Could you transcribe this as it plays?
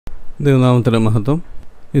ദൈവനാമത്തിന് മഹത്വം.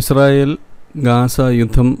 Israel Gaza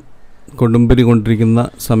യുദ്ധം കൊടുമ്പിരി കൊണ്ടിരിക്കുന്ന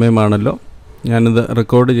സമയമാണല്ലോ. ഞാനിത്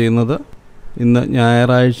റെക്കോർഡ് ചെയ്യുന്നത് ഇന്ന്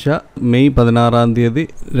ഞായറാഴ്ച മെയ് 16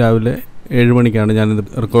 രാവിലെ 7 മണിക്കാണ് ഞാനിത്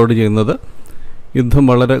റെക്കോർഡ് ചെയ്യുന്നത്. യുദ്ധം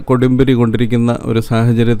വളരെ കൊടുമ്പിരി കൊണ്ടിരിക്കുന്ന ഒരു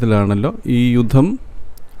സാഹചര്യത്തിലാണല്ലോ. ഈ യുദ്ധം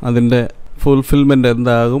അതിൻ്റെ ഫുൾഫിൽമെൻ്റ്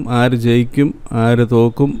എന്താകും, ആര് ജയിക്കും, ആര്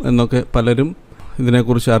തോക്കും എന്നൊക്കെ പലരും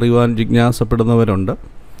ഇതിനെക്കുറിച്ച് അറിയുവാൻ ജിജ്ഞാസപ്പെടുന്നവരുണ്ട്.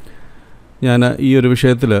 ഞാൻ ഈ ഒരു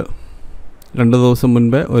വിഷയത്തിൽ 2 ദിവസം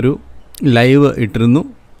മുൻപേ ഒരു ലൈവ് ഇട്ടിരുന്നു.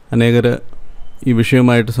 അനേകർ ഈ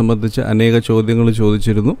വിഷയവുമായിട്ട് സംബന്ധിച്ച് അനേക ചോദ്യങ്ങൾ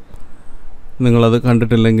ചോദിച്ചിരുന്നു. നിങ്ങളത്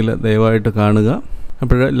കണ്ടിട്ടില്ലെങ്കിൽ ദയവായിട്ട് കാണുക.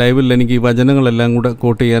 അപ്പോൾ ലൈവിൽ എനിക്ക് ഈ വചനങ്ങളെല്ലാം കൂടെ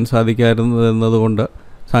കോട്ട് ചെയ്യാൻ സാധിക്കാറുന്നതുകൊണ്ട്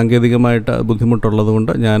സാങ്കേതികമായിട്ട്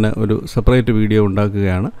ബുദ്ധിമുട്ടുള്ളതുകൊണ്ട് ഞാൻ ഒരു സെപ്പറേറ്റ് വീഡിയോ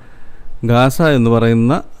ഉണ്ടാക്കുകയാണ്. ഗാസ എന്ന്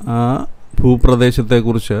പറയുന്ന ആ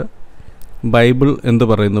ഭൂപ്രദേശത്തെക്കുറിച്ച് ബൈബിൾ എന്ത്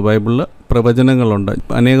പറയുന്നു? ബൈബിളിൽ പ്രവചനങ്ങളുണ്ട്.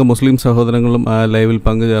 അനേക മുസ്ലിം സഹോദരങ്ങളും ആ ലൈവിൽ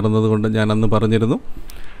പങ്കുചേർന്നത് കൊണ്ട് ഞാൻ അന്ന് പറഞ്ഞിരുന്നു,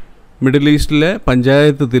 മിഡിൽ ഈസ്റ്റിലെ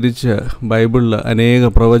പഞ്ചായത്ത് തിരിച്ച് ബൈബിളിൽ അനേക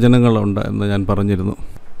പ്രവചനങ്ങളുണ്ട് എന്ന് ഞാൻ പറഞ്ഞിരുന്നു.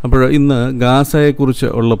 അപ്പോൾ ഇന്ന് ഗാസയെക്കുറിച്ച്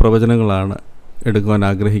ഉള്ള പ്രവചനങ്ങളാണ് എടുക്കുവാൻ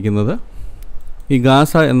ആഗ്രഹിക്കുന്നത്. ഈ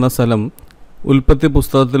ഗാസ എന്ന സ്ഥലം ഉൽപ്പത്തി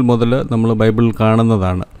പുസ്തകത്തിൽ മുതൽ നമ്മൾ ബൈബിളിൽ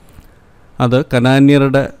കാണുന്നതാണ്. അത്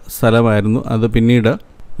കനാന്യരുടെ സ്ഥലമായിരുന്നു. അത് പിന്നീട്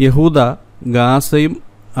യഹൂദ ഗാസയും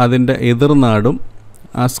അതിൻ്റെ എതിർനാടും,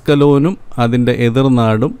 അസ്കലോനും അതിൻ്റെ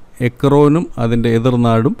എതിർനാടും, എക്രോനും അതിൻ്റെ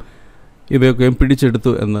എതിർനാടും ഇവയൊക്കെയും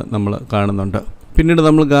പിടിച്ചെടുത്തു എന്ന് നമ്മൾ കാണുന്നുണ്ട്. പിന്നീട്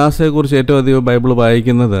നമ്മൾ ഗാസയെക്കുറിച്ച് ഏറ്റവും അധികം ബൈബിൾ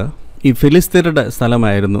വായിക്കുന്നത് ഈ ഫിലിസ്തീനയുടെ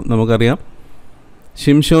സ്ഥലമായിരുന്നു. നമുക്കറിയാം,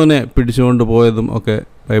 ശിംശോനെ പിടിച്ചുകൊണ്ട് പോയതും ഒക്കെ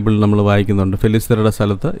ബൈബിളിൽ നമ്മൾ വായിക്കുന്നുണ്ട്. ഫിലിസ്തീനയുടെ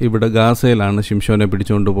സ്ഥലത്ത്, ഇവിടെ ഗാസയിലാണ് ശിംശോനെ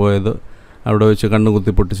പിടിച്ചുകൊണ്ട് പോയത്. അവിടെ വെച്ച്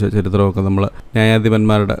കണ്ണുകുത്തി പൊട്ടിച്ച ചരിത്രമൊക്കെ നമ്മൾ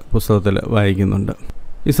ന്യായാധിപന്മാരുടെ പുസ്തകത്തിൽ വായിക്കുന്നുണ്ട്.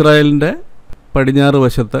 ഇസ്രായേലിൻ്റെ പടിഞ്ഞാറ്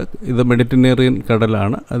വശത്ത് ഇത് മെഡിറ്ററേനിയൻ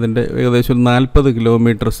കടലാണ്. അതിൻ്റെ ഏകദേശം 40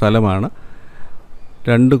 കിലോമീറ്റർ സ്ഥലമാണ്.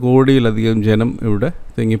 2 കോടിയിലധികം ജനം ഇവിടെ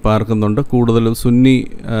തിങ്ങി പാർക്കുന്നുണ്ട്. കൂടുതലും സുന്നി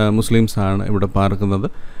മുസ്ലിംസാണ് ഇവിടെ പാർക്കുന്നത്.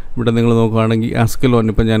 ഇവിടെ നിങ്ങൾ നോക്കുകയാണെങ്കിൽ അസ്കലോൻ,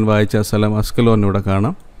 ഇപ്പം ഞാൻ വായിച്ച സ്ഥലം അസ്കലോൻ ഇവിടെ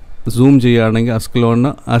കാണാം. സൂം ചെയ്യുകയാണെങ്കിൽ അസ്കലോണ്,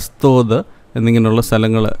 അസ്തോദ് എന്നിങ്ങനെയുള്ള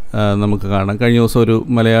സ്ഥലങ്ങൾ നമുക്ക് കാണാം. കഴിഞ്ഞ ദിവസം ഒരു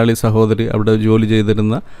മലയാളി സഹോദരി അവിടെ ജോലി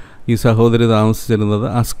ചെയ്തിരുന്ന ഈ സഹോദരി താമസിച്ചിരുന്നത്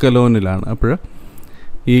അസ്കലോനിലാണ്. അപ്പോൾ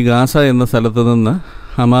ഈ ഗാസ എന്ന സ്ഥലത്ത് നിന്ന്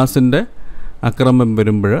ഹമാസിൻ്റെ ആക്രമണം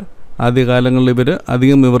വരുമ്പോൾ ആദ്യകാലങ്ങളിൽ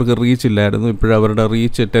ഇവർക്ക് റീച്ച് ഇല്ലായിരുന്നു. ഇപ്പോഴവരുടെ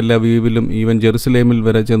റീച്ച് ടെലവീവിലും ഈവൻ ജെറുസലേമിൽ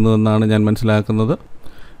വരെ ചെന്നുവെന്നാണ് ഞാൻ മനസ്സിലാക്കുന്നത്.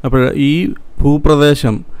 അപ്പോൾ ഈ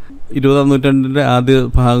ഭൂപ്രദേശം 20ാം നൂറ്റാണ്ടിൻ്റെ ആദ്യ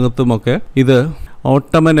ഭാഗത്തുമൊക്കെ ഇത്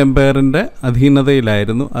ഓട്ടമൻ എംപയറിൻ്റെ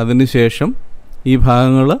അധീനതയിലായിരുന്നു. അതിനുശേഷം ഈ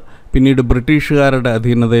ഭാഗങ്ങൾ പിന്നീട് ബ്രിട്ടീഷുകാരുടെ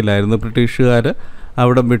അധീനതയിലായിരുന്നു. ബ്രിട്ടീഷുകാർ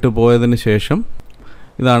അവിടെ വിട്ടു പോയതിന് ശേഷം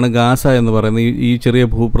ഇതാണ് ഗാസ എന്ന് പറയുന്നത്. ഈ ചെറിയ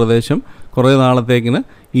ഭൂപ്രദേശം കുറേ നാളത്തേക്കിന്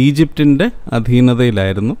ഈജിപ്തിൻ്റെ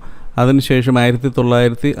അധീനതയിലായിരുന്നു. അതിനുശേഷം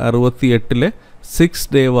 1968 6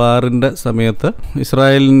 ഡേ വാറിൻ്റെ സമയത്ത്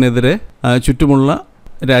ഇസ്രായേലിനെതിരെ ചുറ്റുമുള്ള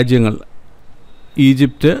രാജ്യങ്ങൾ,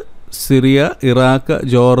 ഈജിപ്റ്റ്, സിറിയ, ഇറാഖ്,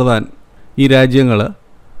 ജോർദാൻ, ഈ രാജ്യങ്ങൾ,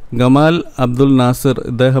 ഗമാൽ അബ്ദുൽ നാസിർ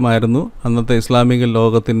ഇദ്ദേഹമായിരുന്നു അന്നത്തെ ഇസ്ലാമിക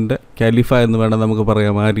ലോകത്തിൻ്റെ ഖലീഫ എന്ന് വേണം നമുക്ക്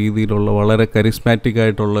പറയാം. ആ രീതിയിലുള്ള വളരെ കരിസ്മാറ്റിക്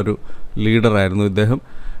ആയിട്ടുള്ളൊരു ലീഡറായിരുന്നു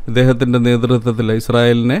ഇദ്ദേഹത്തിൻ്റെ നേതൃത്വത്തിൽ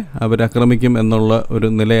ഇസ്രായേലിനെ അവരാക്രമിക്കും എന്നുള്ള ഒരു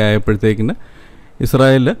നിലയായപ്പോഴത്തേക്കിന്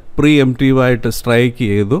ഇസ്രായേൽ പ്രീ എംപ്റ്റീവായിട്ട് സ്ട്രൈക്ക്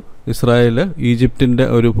ചെയ്തു. ഇസ്രായേൽ ഈജിപ്തിൻ്റെ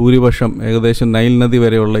ഒരു ഭൂരിപക്ഷം, ഏകദേശം നൈൽ നദി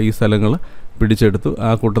വരെയുള്ള ഈ സ്ഥലങ്ങൾ പിടിച്ചെടുത്തു.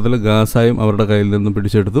 ആ കൂട്ടത്തിൽ ഗാസയും അവരുടെ കയ്യിൽ നിന്ന്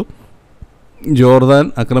പിടിച്ചെടുത്തു. ജോർദാൻ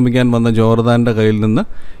ആക്രമിക്കാൻ വന്ന ജോർദാൻ്റെ കയ്യിൽ നിന്ന്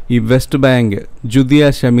ഈ വെസ്റ്റ് ബാങ്ക്, ജുദിയ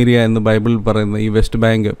ഷമീരിയ എന്ന് ബൈബിളിൽ പറയുന്ന ഈ വെസ്റ്റ്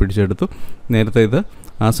ബാങ്ക് പിടിച്ചെടുത്തു. നേരത്തെ ഇത്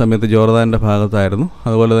ആ സമയത്ത് ജോർദാൻ്റെ ഭാഗത്തായിരുന്നു.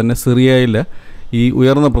 അതുപോലെ തന്നെ സിറിയയിൽ ഈ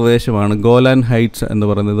ഉയർന്ന പ്രദേശമാണ് ഗോലാൻ ഹൈറ്റ്സ് എന്ന്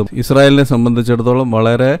പറയുന്നത്. ഇസ്രായേലിനെ സംബന്ധിച്ചിടത്തോളം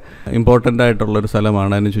വളരെ ഇമ്പോർട്ടൻ്റ് ആയിട്ടുള്ളൊരു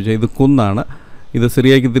സ്ഥലമാണ്. എന്ന് ചോദിച്ചാൽ ഇത് കുന്നാണ്. ഇത്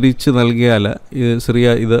സിറിയയ്ക്ക് തിരിച്ച് നൽകിയാൽ സിറിയ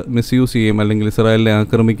ഇത് മിസ്യൂസ് ചെയ്യും, അല്ലെങ്കിൽ ഇസ്രായേലിനെ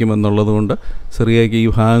ആക്രമിക്കുമെന്നുള്ളത് കൊണ്ട് സിറിയയ്ക്ക് ഈ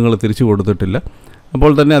ഭാഗങ്ങൾ തിരിച്ചു കൊടുത്തിട്ടില്ല.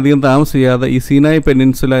 അപ്പോൾ തന്നെ അധികം താമസിയാതെ ഈ സീനായ്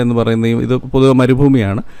പെനിൻസുല എന്ന് പറയുന്ന ഇത് പൊതുവെ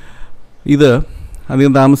മരുഭൂമിയാണ്. ഇത്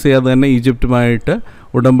അധികം താമസിയാതെ തന്നെ ഈജിപ്തുമായിട്ട്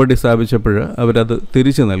ഉടമ്പടി സ്ഥാപിച്ചപ്പോൾ അവരത്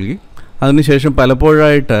തിരിച്ചു നൽകി. അതിനുശേഷം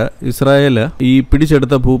പലപ്പോഴായിട്ട് ഇസ്രായേൽ ഈ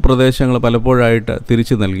പിടിച്ചെടുത്ത ഭൂപ്രദേശങ്ങൾ പലപ്പോഴായിട്ട്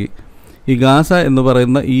തിരിച്ചു നൽകി. ഈ ഗാസ എന്ന്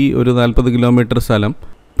പറയുന്ന ഈ ഒരു 40 കിലോമീറ്റർ സ്ഥലം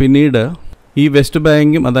പിന്നീട് ഈ വെസ്റ്റ്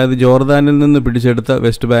ബാങ്കും, അതായത് ജോർദാനിൽ നിന്ന് പിടിച്ചെടുത്ത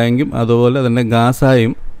വെസ്റ്റ് ബാങ്കും അതുപോലെ തന്നെ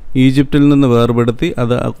ഗാസയും ഈജിപ്തിൽ നിന്ന് വേർപെടുത്തി.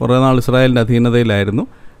 അത് കുറേ നാൾ ഇസ്രായേലിൻ്റെ അധീനതയിലായിരുന്നു.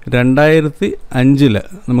 2005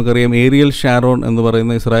 നമുക്കറിയാം, ഏരിയൽ ഷാരോൺ എന്ന്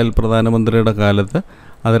പറയുന്ന ഇസ്രായേൽ പ്രധാനമന്ത്രിയുടെ കാലത്ത്,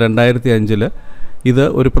 അത് 2005 ഇത്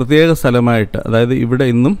ഒരു പ്രത്യേക സ്ഥലമായിട്ട്, അതായത് ഇവിടെ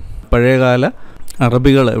ഇന്നും പഴയകാല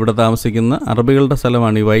അറബികൾ ഇവിടെ താമസിക്കുന്ന അറബികളുടെ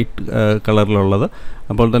സ്ഥലമാണ് ഈ വൈറ്റ് കളറിലുള്ളത്.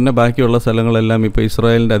 അപ്പോൾ തന്നെ ബാക്കിയുള്ള സ്ഥലങ്ങളെല്ലാം ഇപ്പോൾ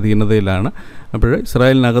ഇസ്രായേലിൻ്റെ അധീനതയിലാണ്. അപ്പോൾ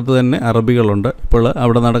ഇസ്രായേലിനകത്ത് തന്നെ അറബികളുണ്ട്. ഇപ്പോൾ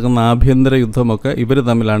അവിടെ നടക്കുന്ന ആഭ്യന്തര യുദ്ധമൊക്കെ ഇവർ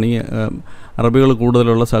തമ്മിലാണ്. ഈ അറബികൾ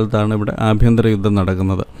കൂടുതലുള്ള സ്ഥലത്താണ് ഇവിടെ ആഭ്യന്തര യുദ്ധം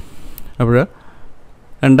നടക്കുന്നത്. അപ്പോൾ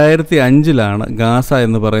 2005 ഗാസ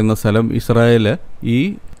എന്ന് പറയുന്ന സ്ഥലം ഇസ്രായേൽ ഈ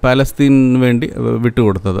പാലസ്തീനു വേണ്ടി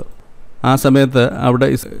വിട്ടുകൊടുത്തത്. ആ സമയത്ത് അവിടെ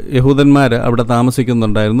യഹൂദന്മാർ അവിടെ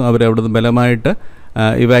താമസിക്കുന്നുണ്ടായിരുന്നു. അവരവിടെ നിന്ന് ബലമായിട്ട്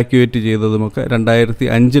ഇവാക്യുവേറ്റ് ചെയ്തതുമൊക്കെ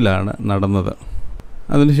 2005 നടന്നത്.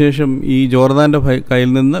 അതിനുശേഷം ഈ ജോർദാൻ്റെ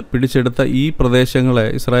കയ്യിൽ നിന്ന് പിടിച്ചെടുത്ത ഈ പ്രദേശങ്ങളെ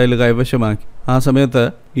ഇസ്രായേൽ കൈവശമാക്കി. ആ സമയത്ത്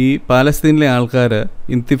ഈ പാലസ്തീനിലെ ആൾക്കാർ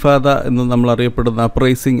ഇൻതിഫാദ എന്ന് നമ്മൾ അറിയപ്പെടുന്ന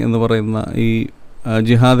അപ്രൈസിങ് എന്ന് പറയുന്ന ഈ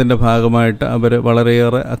ജിഹാദിൻ്റെ ഭാഗമായിട്ട് അവർ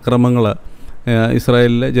വളരെയേറെ അക്രമങ്ങൾ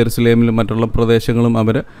ഇസ്രായേലിലെ ജെറുസലേമിലും മറ്റുള്ള പ്രദേശങ്ങളും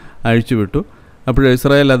അവർ അഴിച്ചുവിട്ടു. അപ്പോൾ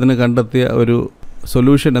ഇസ്രായേൽ അതിന് കണ്ടെത്തിയ ഒരു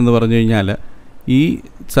സൊല്യൂഷൻ എന്ന് പറഞ്ഞു കഴിഞ്ഞാൽ ഈ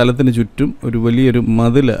സ്ഥലത്തിന് ചുറ്റും ഒരു വലിയൊരു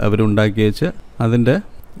മതിൽ അവരുണ്ടാക്കി വെച്ച് അതിൻ്റെ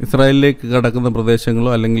ഇസ്രായേലിലേക്ക് കടക്കുന്ന പ്രദേശങ്ങളോ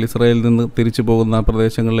അല്ലെങ്കിൽ ഇസ്രായേലിൽ നിന്ന് തിരിച്ചു പോകുന്ന ആ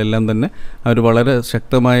പ്രദേശങ്ങളിലെല്ലാം തന്നെ അവർ വളരെ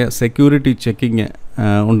ശക്തമായ സെക്യൂരിറ്റി ചെക്കിങ്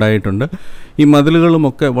ഉണ്ടായിട്ടുണ്ട്. ഈ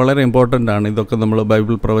മതിലുകളുമൊക്കെ വളരെ ഇമ്പോർട്ടൻ്റ് ആണ്. ഇതൊക്കെ നമ്മൾ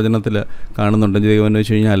ബൈബിൾ പ്രവചനത്തിൽ കാണുന്നുണ്ട്. ദൈവമെന്ന്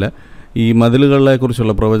വെച്ച് കഴിഞ്ഞാൽ ഈ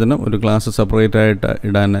മതിലുകളെക്കുറിച്ചുള്ള പ്രവചനം ഒരു ക്ലാസ് സെപ്പറേറ്റ് ആയിട്ട്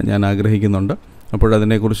ഇടാൻ ഞാൻ ആഗ്രഹിക്കുന്നുണ്ട്.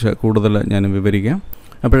 അപ്പോഴതിനെക്കുറിച്ച് കൂടുതൽ ഞാൻ വിവരിക്കാം.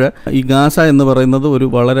 അപ്പോൾ ഈ ഗാസ എന്ന് പറയുന്നത് ഒരു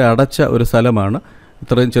വളരെ അടച്ച ഒരു സ്ഥലമാണ്.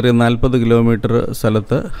 ഇത്രയും ചെറിയ 40 കിലോമീറ്റർ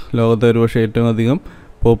സ്ഥലത്ത് ലോകത്തെ ഒരുപക്ഷെ ഏറ്റവും അധികം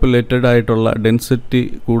പോപ്പുലേറ്റഡ് ആയിട്ടുള്ള ഡെൻസിറ്റി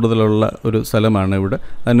കൂടുതലുള്ള ഒരു സ്ഥലമാണ് ഇവിടെ.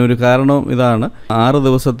 അതിനൊരു കാരണവും ഇതാണ്. 6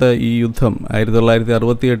 ദിവസത്തെ ഈ യുദ്ധം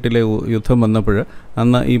 1968 യുദ്ധം വന്നപ്പോൾ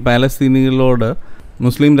അന്ന് ഈ പാലസ്തീനികളോട്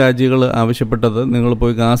മുസ്ലിം രാജ്യങ്ങൾ ആവശ്യപ്പെട്ടത് നിങ്ങൾ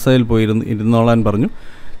പോയി ഗാസയിൽ പോയി ഇരുന്നോളാൻ പറഞ്ഞു.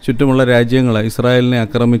 ചുറ്റുമുള്ള രാജ്യങ്ങൾ ഇസ്രായേലിനെ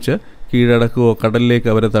ആക്രമിച്ച് കീഴടക്കുകയോ കടലിലേക്ക്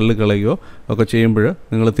അവരെ തള്ളിക്കളയുകയോ ഒക്കെ ചെയ്യുമ്പോൾ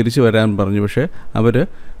നിങ്ങൾ തിരിച്ചു വരാൻ പറഞ്ഞു. പക്ഷേ അവർ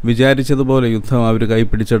വിചാരിച്ചതുപോലെ യുദ്ധം അവർ കൈ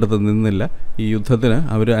പിടിച്ചെടുത്ത് നിന്നില്ല. ഈ യുദ്ധത്തിന്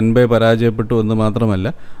അവർ അൻപേ പരാജയപ്പെട്ടു എന്ന്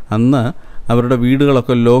മാത്രമല്ല, അന്ന് അവരുടെ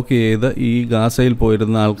വീടുകളൊക്കെ ലോക്ക് ചെയ്ത് ഈ ഗാസയിൽ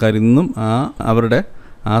പോയിരുന്ന ആൾക്കാർ ഇന്നും അവരുടെ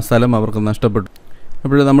ആ സ്ഥലം അവർക്ക് നഷ്ടപ്പെട്ടു.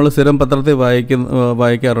 അപ്പോൾ നമ്മൾ സ്ഥിരം പത്രത്തിൽ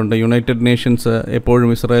വായിക്കാറുണ്ട്. യുണൈറ്റഡ് നേഷൻസ് എപ്പോഴും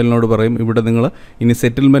ഇസ്രായേലിനോട് പറയും ഇവിടെ നിങ്ങൾ ഇനി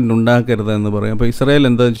സെറ്റിൽമെൻറ്റ് ഉണ്ടാക്കരുത് എന്ന് പറയും. അപ്പോൾ ഇസ്രായേൽ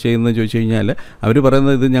എന്താ ചെയ്യുന്നത് ചോദിച്ചു കഴിഞ്ഞാൽ അവർ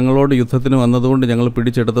പറയുന്നത് ഇത് ഞങ്ങളോട് യുദ്ധത്തിന് വന്നതുകൊണ്ട് ഞങ്ങൾ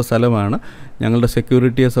പിടിച്ചെടുത്ത സ്ഥലമാണ്, ഞങ്ങളുടെ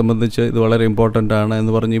സെക്യൂരിറ്റിയെ സംബന്ധിച്ച് ഇത് വളരെ ഇമ്പോർട്ടൻ്റ് ആണ്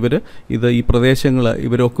എന്ന് പറഞ്ഞ് ഈ പ്രദേശങ്ങൾ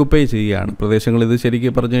ഇവർ ഒക്കുപ്പൈ ചെയ്യുകയാണ്. പ്രദേശങ്ങൾ ഇത്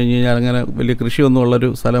ശരിക്കും പറഞ്ഞു കഴിഞ്ഞാൽ അങ്ങനെ വലിയ കൃഷിയൊന്നും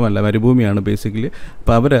ഉള്ളൊരു സ്ഥലമല്ല, മരുഭൂമിയാണ് ബേസിക്കലി.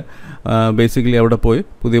 അപ്പോൾ അവർ ബേസിക്കലി അവിടെ പോയി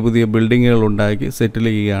പുതിയ പുതിയ ബിൽഡിങ്ങുകൾ ഉണ്ടാക്കി സെറ്റിൽ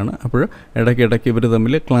ചെയ്യുകയാണ്. അപ്പോൾ ഇടയ്ക്കിടയ്ക്ക് ഇവർ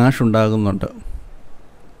തമ്മിൽ ക്ലാഷ് ഉണ്ടാകുന്നുണ്ട്.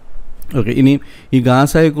 ഓക്കെ, ഇനി ഈ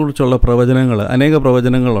ഗാസയെക്കുറിച്ചുള്ള അനേക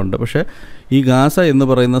പ്രവചനങ്ങളുണ്ട്. പക്ഷേ ഈ ഗാസ എന്ന്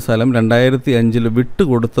പറയുന്ന സ്ഥലം 2005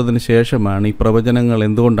 വിട്ടുകൊടുത്തതിന് ശേഷമാണ് ഈ പ്രവചനങ്ങൾ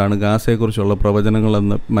എന്തുകൊണ്ടാണ് ഗാസയെക്കുറിച്ചുള്ള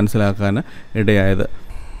പ്രവചനങ്ങളെന്ന് മനസ്സിലാക്കാൻ ഇടയായത്.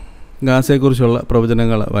 ഗാസയെക്കുറിച്ചുള്ള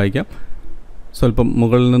പ്രവചനങ്ങൾ വായിക്കാം. സ്വല്പം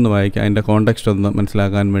മുകളിൽ നിന്ന് വായിക്കാം, അതിൻ്റെ കോണ്ടെക്സ്റ്റ് ഒന്ന്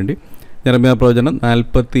മനസ്സിലാക്കാൻ വേണ്ടി. യെരമ്യാ പ്രവചനം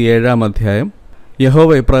 47-ാം അധ്യായം.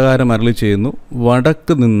 യഹോവ ഇപ്രകാരം അരുളി ചെയ്യുന്നു,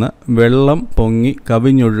 വടക്ക് നിന്ന് വെള്ളം പൊങ്ങി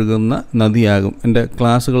കവിഞ്ഞൊഴുകുന്ന നദിയാകും. എൻ്റെ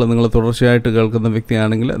ക്ലാസ്സുകൾ നിങ്ങൾ തുടർച്ചയായിട്ട് കേൾക്കുന്ന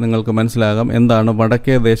വ്യക്തിയാണെങ്കിൽ നിങ്ങൾക്ക് മനസ്സിലാകാം എന്താണ്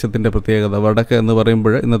വടക്കേ ദേശത്തിൻ്റെ പ്രത്യേകത. വടക്ക് എന്ന്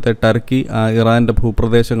പറയുമ്പോൾ ഇന്നത്തെ ടർക്കി, ഇറാൻ്റെ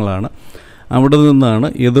ഭൂപ്രദേശങ്ങളാണ്. അവിടെ നിന്നാണ്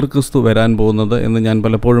എതിർ ക്രിസ്തു വരാൻ പോകുന്നത് എന്ന് ഞാൻ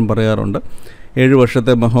പലപ്പോഴും പറയാറുണ്ട്. 7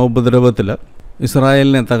 വർഷത്തെ മഹോപദ്രവത്തിൽ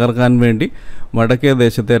ഇസ്രായേലിനെ തകർക്കാൻ വേണ്ടി വടക്കേ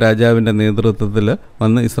ദേശത്തെ രാജാവിൻ്റെ നേതൃത്വത്തിൽ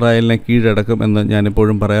വന്ന് ഇസ്രായേലിനെ കീഴടക്കും എന്ന്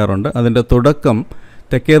ഞാനെപ്പോഴും പറയാറുണ്ട്. അതിൻ്റെ തുടക്കം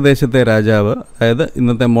തെക്കേ ദേശത്തെ രാജാവ്, അതായത്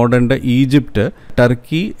ഇന്നത്തെ modern day Egypt,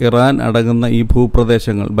 Turkey, Iran അടങ്ങുന്ന ഈ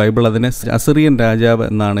ഭൂപ്രദേശങ്ങൾ, ബൈബിൾ അതിനെ അസിറിയൻ രാജാവ്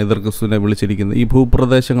എന്നാണ് എതിർ ക്രിസ്തുവിനെ വിളിച്ചിരിക്കുന്നത്. ഈ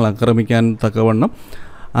ഭൂപ്രദേശങ്ങൾ ആക്രമിക്കാൻ തക്കവണ്ണം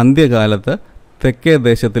അന്ത്യകാലത്ത് തെക്കേ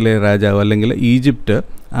ദേശത്തിലെ രാജാവ് അല്ലെങ്കിൽ ഈജിപ്റ്റ്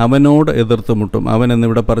അവനോട് എതിർത്ത് മുട്ടും. അവൻ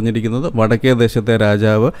എന്നിവിടെ പറഞ്ഞിരിക്കുന്നത് വടക്കേ ദേശത്തെ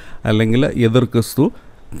രാജാവ് അല്ലെങ്കിൽ എതിർ ക്രിസ്തു.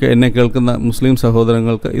 എന്നെ കേൾക്കുന്ന മുസ്ലിം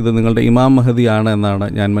സഹോദരങ്ങൾക്ക് ഇത് നിങ്ങളുടെ ഇമാം മഹദിയാണ് എന്നാണ്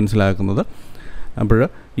ഞാൻ മനസ്സിലാക്കുന്നത്. അപ്പോൾ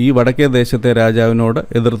ഈ വടക്കേ ദേശത്തെ രാജാവിനോട്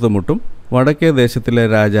എതിർത്ത് മുട്ടും. വടക്കേ ദേശത്തിലെ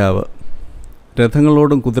രാജാവ്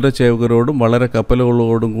രഥങ്ങളോടും കുതിരച്ചേവകരോടും വളരെ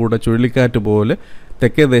കപ്പലുകളോടും കൂടെ ചുഴലിക്കാറ്റ് പോലെ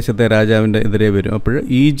തെക്കേ ദേശത്തെ രാജാവിൻ്റെ എതിരെ വരും. അപ്പോൾ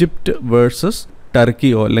ഈജിപ്റ്റ് വേഴ്സസ്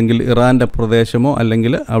ടർക്കിയോ അല്ലെങ്കിൽ ഇറാൻ്റെ പ്രദേശമോ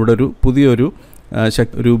അല്ലെങ്കിൽ അവിടെ ഒരു പുതിയൊരു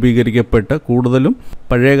രൂപീകരിക്കപ്പെട്ട് കൂടുതലും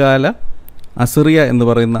പഴയകാല അസിറിയ എന്ന്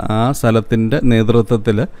പറയുന്ന ആ സ്ഥലത്തിൻ്റെ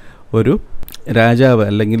നേതൃത്വത്തിൽ ഒരു രാജാവ്,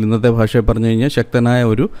 അല്ലെങ്കിൽ ഇന്നത്തെ ഭാഷയിൽ പറഞ്ഞു കഴിഞ്ഞാൽ ശക്തനായ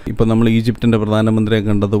ഇപ്പോൾ നമ്മൾ ഈജിപ്തിൻ്റെ പ്രധാനമന്ത്രിയെ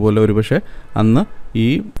കണ്ടതുപോലെ ഒരു പക്ഷേ അന്ന് ഈ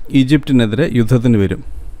ഈജിപ്തിനെതിരെ യുദ്ധത്തിന് വരും.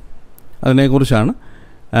 അതിനെക്കുറിച്ചാണ്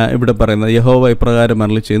ഇവിടെ പറയുന്നത്. യഹോവ ഇപ്രകാരം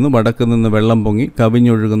അരുളിച്ചെയ്യുന്നു, വടക്ക് നിന്ന് വെള്ളം പൊങ്ങി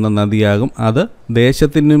കവിഞ്ഞൊഴുകുന്ന നദിയാകും. അത്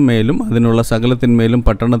ദേശത്തിന്മേലും അതിനുള്ള സകലത്തിന്മേലും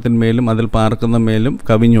പട്ടണത്തിന്മേലും അതിൽ പാർക്കുന്ന മേലും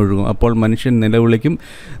കവിഞ്ഞൊഴുകും. അപ്പോൾ മനുഷ്യൻ നിലവിളിക്കും,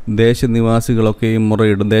 ദേശനിവാസികളൊക്കെയും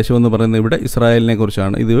മുറയിടും. ദേശമെന്ന് പറയുന്നത് ഇവിടെ ഇസ്രായേലിനെ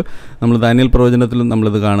കുറിച്ചാണ്. ഇത് നമ്മൾ ദാനിയേൽ പ്രവചനത്തിലും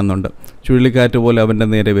നമ്മളിത് കാണുന്നുണ്ട്. ചുഴലിക്കാറ്റ് പോലെ അവൻ്റെ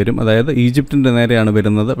നേരെ വരും. അതായത് ഈജിപ്തിൻ്റെ നേരെയാണ്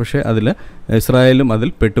വരുന്നത്. പക്ഷേ അതിൽ ഇസ്രായേലും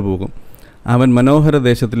അതിൽ പെട്ടുപോകും. അവൻ മനോഹര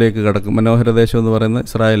ദേശത്തിലേക്ക് കടക്കും. മനോഹര ദേശം എന്ന് പറയുന്നത്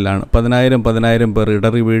ഇസ്രായേലിലാണ്. 10,000 പേർ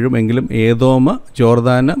ഇടറി വീഴും. എങ്കിലും ഏദോമ്,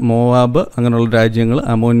 ജോർദാന്, മോവാബ് അങ്ങനെയുള്ള രാജ്യങ്ങൾ,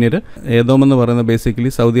 അമോന്യർ, ഏദോമെന്ന് പറയുന്നത്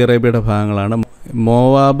ബേസിക്കലി സൗദി അറേബ്യയുടെ ഭാഗങ്ങളാണ്.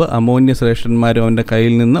 മോവാബ്, അമോന്യ ശ്രേഷ്ഠന്മാരും അവൻ്റെ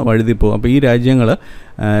കയ്യിൽ നിന്ന് വഴുതിപ്പോകും. അപ്പോൾ ഈ രാജ്യങ്ങൾ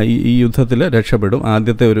ഈ യുദ്ധത്തിൽ രക്ഷപ്പെടും.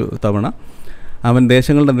 ആദ്യത്തെ ഒരു തവണ അവൻ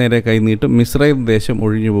ദേശങ്ങളുടെ നേരെ കൈനീട്ടും. മിസ്രൈം ദേശം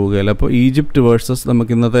ഒഴിഞ്ഞു പോവുകയില്ല. അപ്പോൾ ഈജിപ്റ്റ് വേഴ്സസ്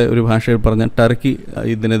നമുക്ക് ഇന്നത്തെ ഒരു ഭാഷയിൽ പറഞ്ഞ ടർക്കി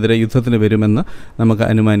ഇതിനെതിരെ യുദ്ധത്തിന് വരുമെന്ന് നമുക്ക്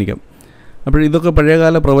അനുമാനിക്കാം. അപ്പോൾ ഇതൊക്കെ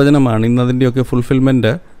പഴയകാല പ്രവചനമാണ്. ഇന്നതിൻ്റെയൊക്കെ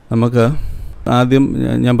ഫുൾഫിൽമെൻറ്റ് നമുക്ക് ആദ്യം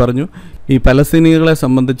ഞാൻ പറഞ്ഞു. ഈ പലസ്തീനികളെ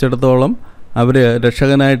സംബന്ധിച്ചിടത്തോളം അവർ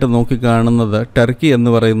രക്ഷകനായിട്ട് നോക്കിക്കാണുന്നത് ടർക്കി എന്ന്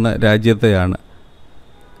പറയുന്ന രാജ്യത്തെയാണ്.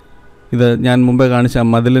 ഇത് ഞാൻ മുമ്പേ കാണിച്ച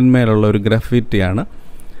മതിലിന്മേലുള്ള ഒരു ഗ്രഫിറ്റിയാണ്.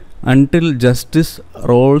 Until justice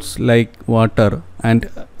Rolls like water and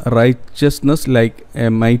righteousness like A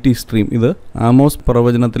mighty stream. ഇത് ആമോസ്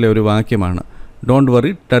പ്രവചനത്തിലെ ഒരു വാക്യമാണ്. Don't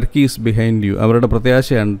worry, Turkey is behind you. അവരുടെ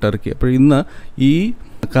പ്രത്യാശയാണ് ടർക്കി. അപ്പോൾ ഇന്ന് ഈ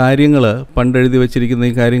കാര്യങ്ങൾ പണ്ടെഴുതി വച്ചിരിക്കുന്ന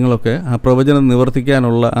ഈ കാര്യങ്ങളൊക്കെ ആ പ്രവചനം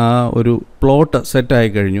നിവർത്തിക്കാനുള്ള ആ ഒരു പ്ലോട്ട് സെറ്റായി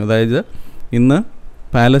കഴിഞ്ഞു. അതായത് ഇന്ന്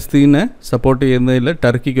പാലസ്തീനെ സപ്പോർട്ട് ചെയ്യുന്നതിൽ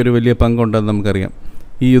ടർക്കിക്കൊരു വലിയ പങ്കുണ്ടെന്ന് നമുക്കറിയാം.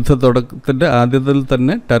 ഈ യുദ്ധത്തുടക്കത്തിൻ്റെ ആദ്യത്തിൽ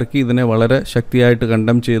തന്നെ ടർക്കി ഇതിനെ വളരെ ശക്തിയായിട്ട്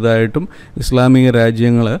കണ്ടം ചെയ്തതായിട്ടും ഇസ്ലാമിക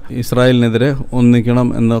രാജ്യങ്ങൾ ഇസ്രായേലിനെതിരെ ഒന്നിക്കണം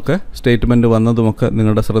എന്നൊക്കെ സ്റ്റേറ്റ്മെൻറ്റ് വന്നതുമൊക്കെ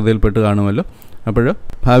നിങ്ങളുടെ ശ്രദ്ധയിൽപ്പെട്ട് കാണുമല്ലോ. അപ്പോൾ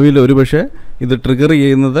ഭാവിയിൽ ഒരുപക്ഷെ ഇത് ട്രിഗർ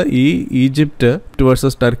ചെയ്യുന്നത് ഈ ഈജിപ്റ്റ്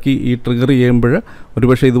വേഴ്സസ് ടർക്കി ഈ ട്രിഗർ ചെയ്യുമ്പോൾ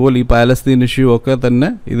ഒരുപക്ഷെ ഇതുപോലെ ഈ പാലസ്തീൻ ഇഷ്യൂ ഒക്കെ തന്നെ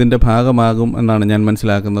ഇതിൻ്റെ ഭാഗമാകും എന്നാണ് ഞാൻ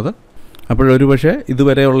മനസ്സിലാക്കുന്നത്. അപ്പോഴൊരുപക്ഷെ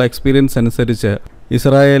ഇതുവരെയുള്ള എക്സ്പീരിയൻസ് അനുസരിച്ച്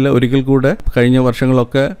ഇസ്രായേൽ ഒരിക്കൽ കൂടെ കഴിഞ്ഞ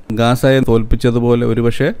വർഷങ്ങളൊക്കെ ഗാസയെ തോൽപ്പിച്ചതുപോലെ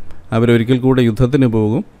ഒരുപക്ഷെ അവരൊരിക്കൽ കൂടെ യുദ്ധത്തിന്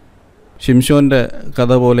പോകും. ശിംശോൻ്റെ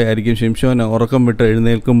കഥ പോലെ ആയിരിക്കും. ശിംശോന് ഉറക്കം വിട്ട്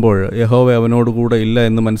എഴുന്നേൽക്കുമ്പോൾ യഹോവ അവനോടുകൂടെ ഇല്ല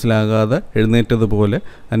എന്ന് മനസ്സിലാകാതെ എഴുന്നേറ്റതുപോലെ.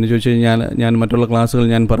 അതിന് ചോദിച്ചു ഞാൻ മറ്റുള്ള ക്ലാസ്സുകൾ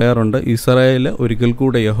ഞാൻ പറയാറുണ്ട്, ഇസ്രായേൽ ഒരിക്കൽ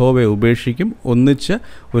കൂടെ യഹോവയെ ഉപേക്ഷിക്കും. ഒന്നിച്ച്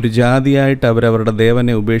ഒരു ജാതിയായിട്ട് അവരവരുടെ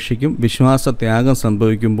ദേവനെ ഉപേക്ഷിക്കും. വിശ്വാസത്യാഗം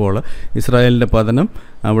സംഭവിക്കുമ്പോൾ ഇസ്രായേലിൻ്റെ പതനം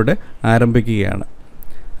അവിടെ ആരംഭിക്കുകയാണ്.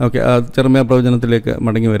 ഓക്കെ, ചെറുമയ പ്രവചനത്തിലേക്ക്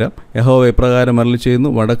മടങ്ങി വരാം. യഹോവ ഇപ്രകാരം അരുളിച്ചെയ്യുന്നു,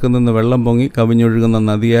 വടക്ക് നിന്ന് വെള്ളം പൊങ്ങി കവിഞ്ഞൊഴുകുന്ന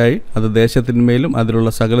നദിയായി അത് ദേശത്തിന്മേലും അതിലുള്ള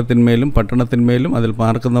സകലത്തിന്മേലും പട്ടണത്തിന്മേലും അതിൽ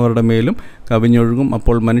പാർക്കുന്നവരുടെ മേലും കവിഞ്ഞൊഴുകും.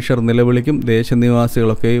 അപ്പോൾ മനുഷ്യർ നിലവിളിക്കും,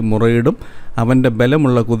 ദേശനിവാസികളൊക്കെ മുറയിടും. അവൻ്റെ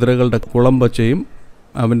ബലമുള്ള കുതിരകളുടെ കുളമ്പൊച്ചയും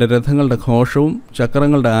അവൻ്റെ രഥങ്ങളുടെ ഘോഷവും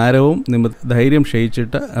ചക്രങ്ങളുടെ ആരവവും ധൈര്യം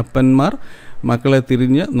ക്ഷയിച്ചിട്ട് അപ്പന്മാർ മക്കളെ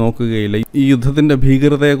തിരിഞ്ഞ് നോക്കുകയില്ല. ഈ യുദ്ധത്തിൻ്റെ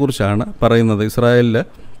ഭീകരതയെക്കുറിച്ചാണ് പറയുന്നത്. ഇസ്രായേലിൽ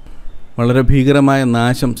വളരെ ഭീകരമായ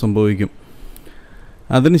നാശം സംഭവിക്കും.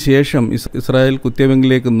 അതിനുശേഷം ഇസ്രായേൽ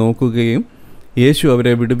കുത്യവെങ്കിലേക്ക് നോക്കുകയും യേശു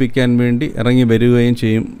അവരെ വിടുവിക്കാൻ വേണ്ടി ഇറങ്ങി വരികയും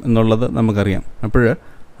ചെയ്യും എന്നുള്ളത് നമുക്കറിയാം. അപ്പോൾ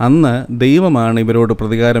അന്ന് ദൈവമാണ് ഇവരോട്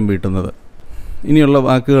പ്രതികാരം വീട്ടുന്നത്. ഇനിയുള്ള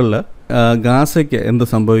വാക്കുകളിൽ ഗാസയ്ക്ക് എന്ത്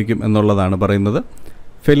സംഭവിക്കും എന്നുള്ളതാണ് പറയുന്നത്.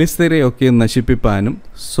 ഫെലിസ്തീനെയൊക്കെ നശിപ്പിപ്പാനും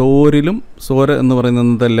സോരിലും, സോര് എന്ന്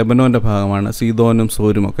പറയുന്നത് ലെബനോൻ്റെ ഭാഗമാണ്, സീദോനും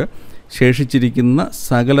സോരുമൊക്കെ ശേഷിച്ചിരിക്കുന്ന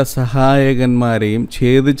സകല സഹായകന്മാരെയും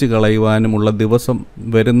ഛേദിച്ച് കളയുവാനുമുള്ള ദിവസം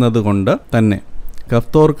വരുന്നത് കൊണ്ട് തന്നെ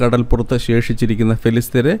കഫ്തോർ കടൽപ്പുറത്ത് ശേഷിച്ചിരിക്കുന്ന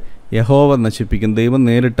ഫെലിസ്തീനെ യഹോവ നശിപ്പിക്കും. ദൈവം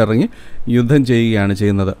നേരിട്ടിറങ്ങി യുദ്ധം ചെയ്യുകയാണ്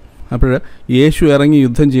ചെയ്യുന്നത്. അപ്പോൾ യേശു ഇറങ്ങി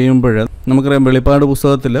യുദ്ധം ചെയ്യുമ്പോൾ നമുക്കറിയാം, വെളിപ്പാട്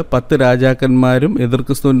പുസ്തകത്തിൽ 10 രാജാക്കന്മാരും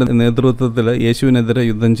എതിർക്രിസ്തുവിൻ്റെ നേതൃത്വത്തിൽ യേശുവിനെതിരെ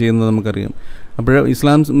യുദ്ധം ചെയ്യുന്നത് നമുക്കറിയാം. അപ്പോൾ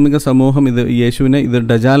ഇസ്ലാമിക സമൂഹം യേശുവിനെ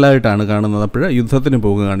ഡജാലായിട്ടാണ് കാണുന്നത്. അപ്പോൾ യുദ്ധത്തിന്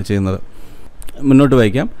പോവുകയാണ് ചെയ്യുന്നത്. മുന്നോട്ട്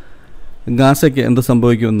വായിക്കാം. ഗാസയ്ക്ക് എന്ത്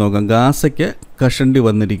സംഭവിക്കുമെന്ന് നോക്കാം. ഗാസയ്ക്ക് കഷണ്ടി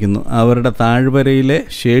വന്നിരിക്കുന്നു. അവരുടെ താഴ്വരയിലെ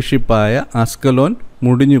ശേഷിപ്പായ അസ്കലോൻ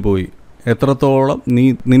മുടിഞ്ഞുപോയി. എത്രത്തോളം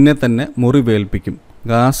നിന്നെ തന്നെ മുറിവേൽപ്പിക്കും.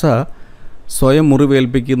 ഗാസ സ്വയം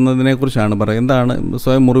മുറിവേൽപ്പിക്കുന്നതിനെക്കുറിച്ചാണ് പറയുന്നത്. എന്താണ്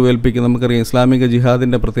സ്വയം മുറിവേൽപ്പിക്കുന്നത്? നമുക്കറിയാം, ഇസ്ലാമിക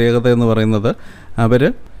ജിഹാദിൻ്റെ പ്രത്യേകത എന്ന് പറയുന്നത് അവർ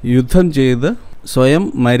യുദ്ധം ചെയ്ത് സ്വയം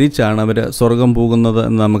മരിച്ചാണ് അവർ സ്വർഗം പോകുന്നത്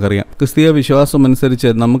എന്ന് നമുക്കറിയാം. ക്രിസ്തീയ വിശ്വാസം അനുസരിച്ച്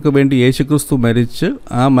നമുക്ക് വേണ്ടി യേശുക്രിസ്തു മരിച്ച്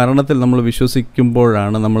ആ മരണത്തിൽ നമ്മൾ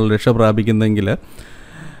വിശ്വസിക്കുമ്പോഴാണ് നമ്മൾ രക്ഷ പ്രാപിക്കുന്നതെങ്കിൽ,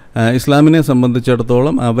 ഇസ്ലാമിനെ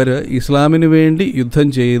സംബന്ധിച്ചിടത്തോളം അവർ ഇസ്ലാമിന് വേണ്ടി യുദ്ധം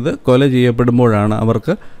ചെയ്ത് കൊല ചെയ്യപ്പെടുമ്പോഴാണ്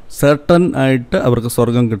അവർക്ക് സർട്ടൺ ആയിട്ട് അവർക്ക്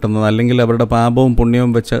സ്വർഗം കിട്ടുന്നത്. അല്ലെങ്കിൽ അവരുടെ പാപവും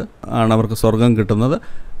പുണ്യവും വെച്ച് ആണ് അവർക്ക് സ്വർഗം കിട്ടുന്നത്.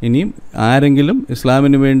 ഇനിയും ആരെങ്കിലും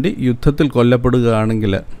ഇസ്ലാമിന് വേണ്ടി യുദ്ധത്തിൽ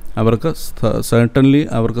കൊല്ലപ്പെടുകയാണെങ്കിൽ അവർക്ക് സർട്ടൻലി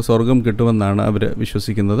അവർക്ക് സ്വർഗം കിട്ടുമെന്നാണ് അവർ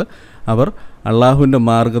വിശ്വസിക്കുന്നത്. അവർ അള്ളാഹുവിൻ്റെ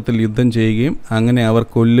മാർഗത്തിൽ യുദ്ധം ചെയ്യുകയും അങ്ങനെ അവർ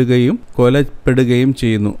കൊല്ലുകയും കൊലപ്പെടുകയും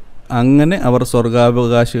ചെയ്യുന്നു. അങ്ങനെ അവർ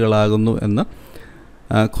സ്വർഗാവകാശികളാകുന്നു എന്ന്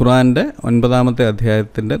ഖുറാൻ്റെ 9-ാമത്തെ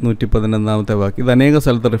അധ്യായത്തിൻ്റെ 111-ാമത്തെ വാക്യം. ഇത് അനേക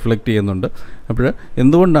സ്ഥലത്ത് റിഫ്ലക്റ്റ് ചെയ്യുന്നുണ്ട്. അപ്പോൾ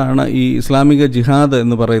എന്തുകൊണ്ടാണ് ഈ ഇസ്ലാമിക ജിഹാദ്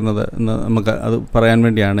എന്ന് പറയുന്നത് എന്ന് നമുക്ക് അത് പറയാൻ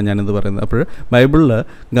വേണ്ടിയാണ് ഞാനിത് പറയുന്നത്. അപ്പോൾ ബൈബിളിൽ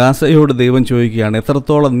ഗാസയോട് ദൈവം ചോദിക്കുകയാണ്,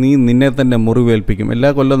 എത്രത്തോളം നീ നിന്നെ തന്നെ മുറിവേൽപ്പിക്കും.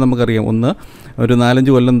 എല്ലാ കൊല്ലം നമുക്കറിയാം, ഒരു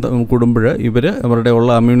 4-5 കൊല്ലം കൂടുമ്പോൾ ഇവർ അവരുടെ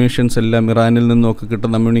ഉള്ള അമ്യൂണിഷൻസ് എല്ലാം ഇറാനിൽ നിന്നൊക്കെ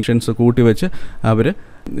കിട്ടുന്ന അമ്യൂണിഷൻസ് കൂട്ടിവെച്ച് അവർ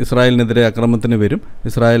ഇസ്രായേലിനെതിരെ അക്രമത്തിന് വരും.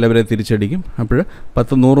 ഇസ്രായേൽ അവരെ തിരിച്ചടിക്കും. അപ്പോൾ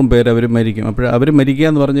 10-100 പേര് അവർ മരിക്കും. അപ്പോൾ അവർ മരിക്കുക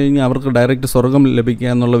എന്ന് പറഞ്ഞു കഴിഞ്ഞാൽ അവർക്ക് ഡയറക്റ്റ് സ്വർഗം ലഭിക്കുക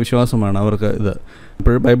എന്നുള്ള വിശ്വാസമാണ് അവർക്ക് ഇത്.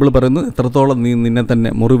 അപ്പോൾ ബൈബിൾ പറയുന്നു, എത്രത്തോളം നീ നിന്നെ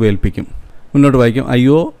തന്നെ മുറിവേൽപ്പിക്കും. മുന്നോട്ട് വായിക്കും,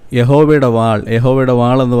 അയ്യോ യഹോവയുടെ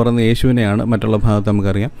വാൾ എന്ന് പറയുന്ന യേശുവിനെയാണ്. മറ്റുള്ള ഭാഗത്ത്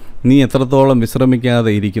നമുക്കറിയാം. നീ എത്രത്തോളം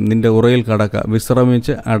വിശ്രമിക്കാതെ ഇരിക്കും, നിൻ്റെ ഉറയിൽ കടക്കുക,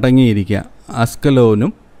 വിശ്രമിച്ച് അടങ്ങിയിരിക്കുക.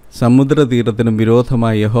 അസ്കലോനും സമുദ്രതീരത്തിനും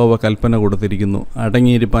വിരോധമായി യഹോവ കൽപ്പന കൊടുത്തിരിക്കുന്നു.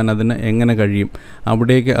 അടങ്ങിയിരിപ്പാൻ അതിന് എങ്ങനെ കഴിയും?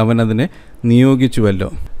 അവിടേക്ക് അവൻ അതിനെ നിയോഗിച്ചുവല്ലോ.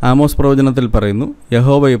 ആമോസ് പ്രവചനത്തിൽ പറയുന്നു,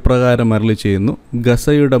 യഹോവ ഇപ്രകാരം അരുളി ചെയ്യുന്നു,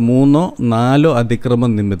 ഗസയുടെ 3-4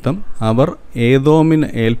 അതിക്രമം നിമിത്തം അവർ ഏദോമിന്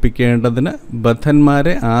ഏൽപ്പിക്കേണ്ടതിന്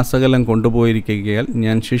ബദ്ധന്മാരെ ആസകലം കൊണ്ടുപോയിരിക്കുകയാൽ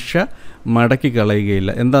ഞാൻ ശിക്ഷ മടക്കി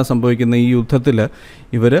കളയുകയില്ല. എന്താ സംഭവിക്കുന്നത്? ഈ യുദ്ധത്തിൽ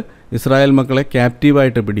ഇവർ ഇസ്രായേൽ മക്കളെ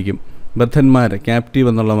ക്യാപ്റ്റീവായിട്ട് പിടിക്കും. ബദ്ധന്മാർ, ക്യാപ്റ്റീവ്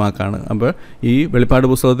എന്നുള്ള വാക്കാണ്. അപ്പോൾ ഈ വെളിപ്പാട്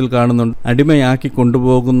പുസ്തകത്തിൽ കാണുന്നുണ്ട്, അടിമയാക്കി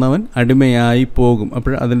കൊണ്ടുപോകുന്നവൻ അടിമയായി പോകും.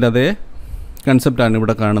 അപ്പോൾ അതിൻ്റെ അതേ കൺസെപ്റ്റാണ്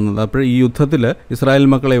ഇവിടെ കാണുന്നത്. അപ്പോൾ ഈ യുദ്ധത്തിൽ ഇസ്രായേൽ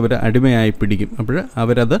മക്കളെ ഇവർ അടിമയായി പിടിക്കും. അപ്പോൾ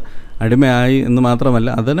അവരത് അടിമയായി എന്ന് മാത്രമല്ല,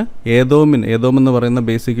 അതിന് ഏദോം എന്ന് പറയുന്ന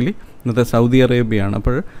ബേസിക്കലി ഇന്നത്തെ സൗദി അറേബ്യയാണ്.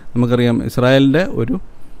 അപ്പോൾ നമുക്കറിയാം ഇസ്രായേലിൻ്റെ ഒരു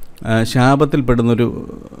ശാപത്തിൽപ്പെടുന്നൊരു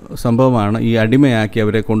സംഭവമാണ് ഈ അടിമയാക്കി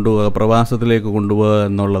അവരെ കൊണ്ടുപോവുക, പ്രവാസത്തിലേക്ക് കൊണ്ടുപോവുക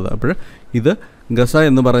എന്നുള്ളത്. അപ്പോൾ ഇത് ഗസ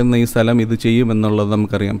എന്ന് പറയുന്ന ഈ സ്ഥലം ഇത് ചെയ്യുമെന്നുള്ളത്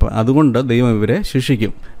നമുക്കറിയാം. അപ്പോൾ അതുകൊണ്ട് ദൈവം ഇവരെ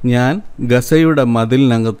ശിക്ഷിക്കും. ഞാൻ ഗസയുടെ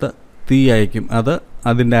മതിലിനകത്ത് തീ അയക്കും, അത്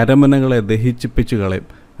അതിൻ്റെ അരമനകളെ ദഹിച്ചിപ്പിച്ച് കളയും.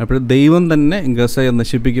 അപ്പോൾ ദൈവം തന്നെ ഗസയെ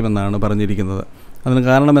നശിപ്പിക്കുമെന്നാണ് പറഞ്ഞിരിക്കുന്നത്. അതിന്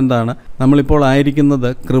കാരണം എന്താണ്? നമ്മളിപ്പോൾ ആയിരിക്കുന്നത്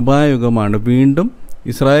കൃപായുഗമാണ്. വീണ്ടും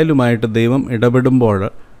ഇസ്രായേലുമായിട്ട് ദൈവം ഇടപെടുമ്പോൾ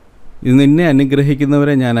നിന്നെ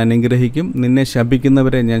അനുഗ്രഹിക്കുന്നവരെ ഞാൻ അനുഗ്രഹിക്കും, നിന്നെ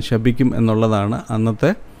ശപിക്കുന്നവരെ ഞാൻ ശപിക്കും എന്നുള്ളതാണ്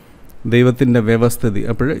അന്നത്തെ ദൈവത്തിൻ്റെ വ്യവസ്ഥിതി.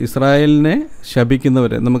 അപ്പോൾ ഇസ്രായേലിനെ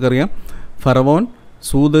ശപിക്കുന്നവരെ നമുക്കറിയാം, ഫറവോൻ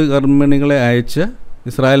സൂതകർമ്മിണികളെ അയച്ച്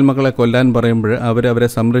ഇസ്രായേൽ മക്കളെ കൊല്ലാൻ പറയുമ്പോൾ അവരെ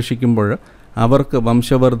സംരക്ഷിക്കുമ്പോൾ അവർക്ക്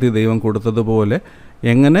വംശവർദ്ധി ദൈവം കൊടുത്തതുപോലെ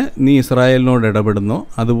എങ്ങനെ നീ ഇസ്രായേലിനോട് ഇടപെടുന്നോ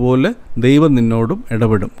അതുപോലെ ദൈവം നിന്നോടും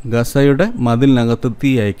ഇടപെടും. ഗസയുടെ മതിലിനകത്ത്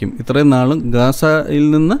തീ അയക്കും. ഇത്രയും നാളും ഗസയിൽ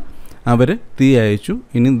നിന്ന് അവർ തീ അയച്ചു,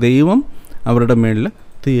 ഇനി ദൈവം അവരുടെ മേളിൽ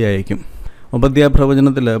തീ അയക്കും. ഉപദ്ധ്യായ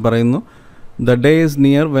പ്രവചനത്തിൽ പറയുന്നു, The day is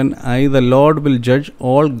near when I the Lord will judge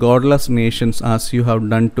all godless nations as you have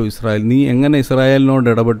done to Israel. നീ എങ്ങനെ ഇസ്രായേലിനോട്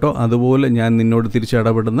ഇടപെട്ടോ അതുപോലെ ഞാൻ നിന്നോട്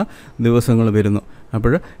തിരിച്ചിടപെടുന്ന ദിവസങ്ങൾ വരുന്നു.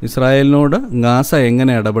 അപ്പോൾ ഇസ്രായേലിനോട് ഗാസ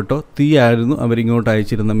എങ്ങനെ ഇടപെട്ടോ, തീ ആയിരുന്നു അവരിങ്ങോട്ട്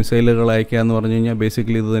അയച്ചിരുന്ന. മിസൈലുകൾ അയക്കുക എന്ന് പറഞ്ഞു കഴിഞ്ഞാൽ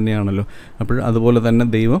ബേസിക്കലി ഇത് തന്നെയാണല്ലോ. അപ്പോൾ അതുപോലെ തന്നെ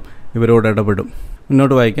ദൈവം ഇവരോട് ഇടപെടും.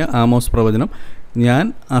 മുന്നോട്ട് വായിക്കാം, ആമോസ് പ്രവചനം. ഞാൻ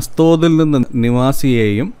അസ്തോദിൽ നിന്ന്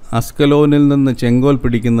നിവാസിയെയും അസ്കലോനിൽ നിന്ന് ചെങ്കോൽ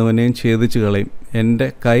പിടിക്കുന്നവനെയും ഛേദിച്ചു കളയും. എൻ്റെ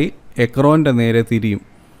കൈ എക്രോൻ്റെ നേരെ തിരിയും.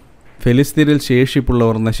 ഫെലിസ്തീനിൽ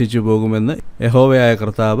ശേഷിപ്പുള്ളവർ നശിച്ചു പോകുമെന്ന് യഹോവയായ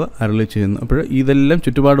കർത്താവ് അരുളി ചെയ്യുന്നു. അപ്പോൾ ഇതെല്ലാം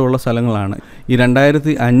ചുറ്റുപാടുമുള്ള സ്ഥലങ്ങളാണ്. ഈ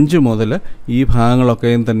 2005 മുതൽ ഈ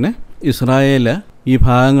ഭാഗങ്ങളൊക്കെയും തന്നെ ഇസ്രായേൽ ഈ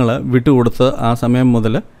ഭാഗങ്ങൾ വിട്ടുകൊടുത്ത് ആ സമയം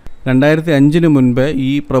മുതൽ 2005 മുൻപേ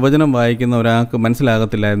ഈ പ്രവചനം വായിക്കുന്ന ഒരാൾക്ക്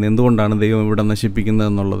മനസ്സിലാകത്തില്ലായിരുന്നു എന്തുകൊണ്ടാണ് ദൈവം ഇവിടെ നശിപ്പിക്കുന്നത്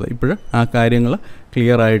എന്നുള്ളത്. ഇപ്പോൾ ആ കാര്യങ്ങൾ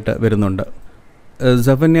ക്ലിയറായിട്ട് വരുന്നുണ്ട്.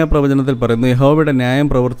 സഫന്യ പ്രവചനത്തിൽ പറയുന്നു, യഹോവയുടെ ന്യായം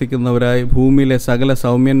പ്രവർത്തിക്കുന്നവരായി ഭൂമിയിലെ സകല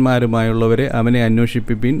സൗമ്യന്മാരുമായുള്ളവരെ അവനെ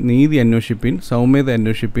അന്വേഷിപ്പിപ്പീൻ, നീതി അന്വേഷിപ്പീൻ, സൗമ്യത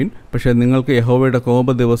അന്വേഷിപ്പീൻ. പക്ഷേ നിങ്ങൾക്ക് യഹോവയുടെ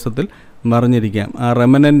കോപ ദിവസത്തിൽ മറിഞ്ഞിരിക്കാം. ആ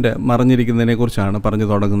റെമനൻ്റ് മറിഞ്ഞിരിക്കുന്നതിനെക്കുറിച്ചാണ് പറഞ്ഞു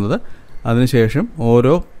തുടങ്ങുന്നത്. അതിനുശേഷം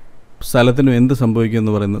ഓരോ സ്ഥലത്തിനും എന്ത്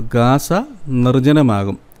സംഭവിക്കുമെന്ന് പറയുന്നു. Gaza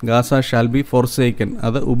നിർജ്ജനമാകും. Gaza shall be forsaken.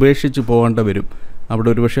 അത് ഉപേക്ഷിച്ച് പോകേണ്ട വരും. അവിടെ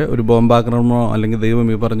ഒരുപക്ഷെ ഒരു ബോംബാക്രമണമോ അല്ലെങ്കിൽ ദൈവം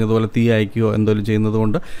ഈ പറഞ്ഞതുപോലെ തീ അയക്കുകയോ എന്തെങ്കിലും ചെയ്യുന്നത്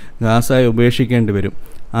കൊണ്ട് ഗാസയെ ഉപേക്ഷിക്കേണ്ടി വരും.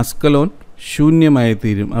 അസ്കലോൻ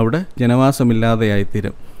ശൂന്യമായിത്തീരും. അവിടെ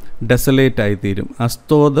ജനവാസമില്ലാതെയായിത്തീരും, ഡെസലേറ്റ് ആയിത്തീരും.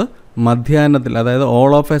 അസ്തോദ് മധ്യാഹ്നത്തിൽ, അതായത്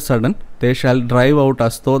all of A sudden they shall drive out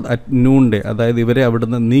Ashdod at noon day, അതായത് ഇവരെ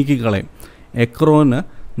അവിടുന്ന് നീക്കിക്കളയും. എക്രോന്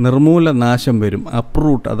നിർമൂല നാശം വരും.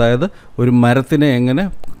 അപ്രൂട്ട്, അതായത് ഒരു മരത്തിനെ എങ്ങനെ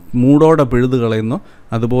മൂടോടെ പിഴുതു കളയുന്നോ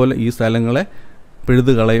അതുപോലെ ഈ സ്ഥലങ്ങളെ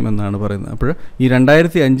പിഴുതു കളയുമെന്നാണ് പറയുന്നത്. അപ്പോൾ ഈ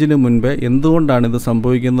 2005 മുൻപേ എന്തുകൊണ്ടാണ് ഇത്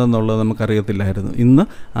സംഭവിക്കുന്നതെന്നുള്ളത് നമുക്കറിയത്തില്ലായിരുന്നു. ഇന്ന്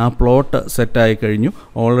ആ പ്ലോട്ട് സെറ്റായി കഴിഞ്ഞു.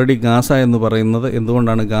 ഓൾറെഡി ഗാസ എന്ന് പറയുന്നത്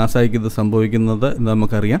എന്തുകൊണ്ടാണ് ഗാസയ്ക്ക് ഇത് സംഭവിക്കുന്നത് എന്ന്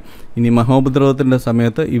നമുക്കറിയാം. ഇനി മഹോപദ്രവത്തിൻ്റെ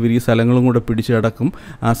സമയത്ത് ഇവർ ഈ സ്ഥലങ്ങളും കൂടെ പിടിച്ചടക്കും.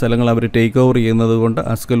 ആ സ്ഥലങ്ങൾ അവർ ടേക്ക് ഓവർ ചെയ്യുന്നത് കൊണ്ട്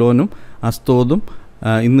അസ്കലോനും അസ്തോദും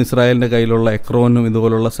ഇന്ന് ഇസ്രായേലിൻ്റെ കയ്യിലുള്ള എക്രോനും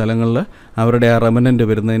ഇതുപോലുള്ള സ്ഥലങ്ങളിൽ അവരുടെ ആ റെമനൻ്റ്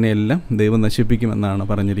വരുന്നതിനെയെല്ലാം ദൈവം നശിപ്പിക്കുമെന്നാണ്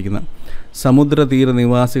പറഞ്ഞിരിക്കുന്നത്. സമുദ്രതീര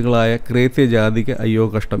നിവാസികളായ ക്രേത്യ ജാതിക്ക് അയ്യോ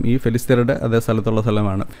കഷ്ടം. ഈ ഫെലിസ്ത്യരുടെ അതേ സ്ഥലത്തുള്ള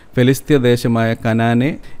സ്ഥലമാണ്. ഫെലിസ്ത്യ ദേശമായ കനാനെ,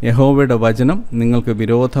 യഹോവയുടെ വചനം നിങ്ങൾക്ക്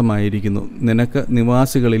വിരോധമായിരിക്കുന്നു. നിനക്ക്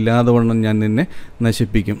നിവാസികളില്ലാതെ വണ്ണം ഞാൻ നിന്നെ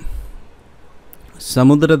നശിപ്പിക്കും.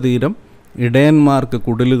 സമുദ്രതീരം ഇടയന്മാർക്ക്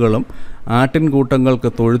കുടിലുകളും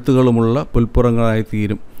ആട്ടിൻകൂട്ടങ്ങൾക്ക് തൊഴുത്തുകളുമുള്ള പുൽപ്പുറങ്ങളായി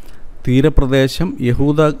തീരും. തീരപ്രദേശം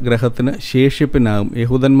യഹൂദ ഗ്രഹത്തിന് ശേഷിപ്പിനാകും.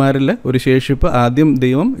 യഹൂദന്മാരിൽ ഒരു ശേഷിപ്പ് ആദ്യം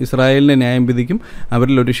ദൈവം ഇസ്രായേലിനെ ന്യായം വിധിക്കും.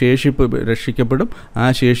 അവരിൽ ഒരു ശേഷിപ്പ് രക്ഷിക്കപ്പെടും. ആ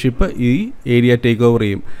ശേഷിപ്പ് ഈ ഏരിയ ടേക്ക് ഓവർ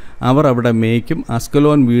ചെയ്യും. അവർ അവിടെ മേയ്ക്കും.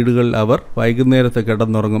 അസ്കലോൻ വീടുകളിൽ അവർ വൈകുന്നേരത്ത്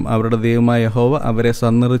കിടന്നുറങ്ങും. അവരുടെ ദൈവമായ യഹോവ അവരെ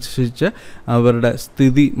സന്ദർശിച്ച് അവരുടെ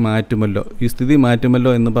സ്ഥിതി മാറ്റുമല്ലോ. ഈ സ്ഥിതി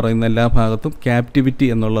മാറ്റുമല്ലോ എന്ന് പറയുന്ന എല്ലാ ഭാഗത്തും ക്യാപ്റ്റിവിറ്റി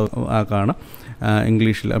എന്നുള്ള വാക്കാണ്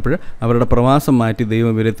ഇംഗ്ലീഷിൽ. അപ്പോൾ അവരുടെ പ്രവാസം മാറ്റി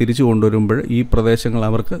ദൈവം ഇവരെ തിരിച്ചു കൊണ്ടുവരുമ്പോൾ ഈ പ്രദേശങ്ങൾ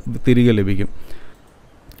അവർക്ക് തിരികെ ലഭിക്കും.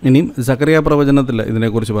 ഇനിയും സക്കറിയ പ്രവചനത്തിൽ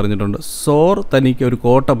ഇതിനെക്കുറിച്ച് പറഞ്ഞിട്ടുണ്ട്. സോർ തനിക്ക് ഒരു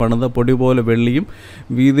കോട്ട പണിത് പൊടി പോലെ വെള്ളിയും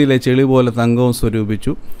വീതിയിലെ ചെളി പോലെ തങ്കവും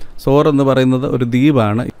സ്വരൂപിച്ചു. സോർ എന്ന് പറയുന്നത് ഒരു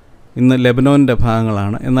ദ്വീപാണ്. ഇന്ന് ലെബനോൻ്റെ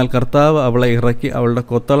ഭാഗങ്ങളാണ്. എന്നാൽ കർത്താവ് അവളെ ഇറക്കി അവളുടെ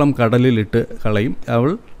കൊത്തളം കടലിലിട്ട് കളയും. അവൾ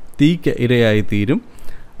തീക്ക് ഇരയായിത്തീരും.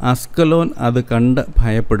 അസ്കലോൻ അത് കണ്ട്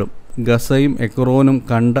ഭയപ്പെടും. ഗസയും എക്രോനും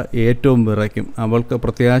കണ്ട് ഏറ്റവും വിറയ്ക്കും. അവൾക്ക്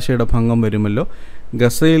പ്രത്യാശയുടെ ഭംഗം വരുമല്ലോ.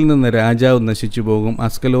 ഗസയിൽ നിന്ന് രാജാവ് നശിച്ചു പോകും.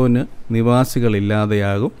 അസ്കലോന്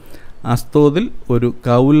നിവാസികളില്ലാതെയാകും. അസ്തോദിൽ ഒരു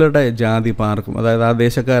കൗലയുടെ ജാതി പാർക്കും. അതായത് ആ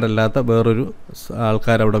ദേശക്കാരല്ലാത്ത വേറൊരു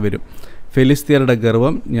ആൾക്കാരവിടെ വരും. ഫെലിസ്ത്യരുടെ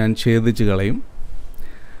ഗർവം ഞാൻ ഛേദിച്ചു കളയും.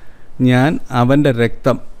 ഞാൻ അവൻ്റെ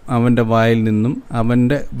രക്തം അവൻ്റെ വായിൽ നിന്നും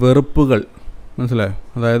അവൻ്റെ വെറുപ്പുകൾ, മനസ്സിലായോ?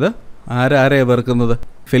 അതായത് ആരെയാണ് വെറുക്കുന്നത്?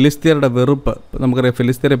 ഫെലിസ്ത്യരുടെ വെറുപ്പ്. നമുക്കറിയാം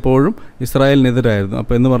ഫെലിസ്ത്യർ എപ്പോഴും ഇസ്രായേലിനെതിരായിരുന്നു.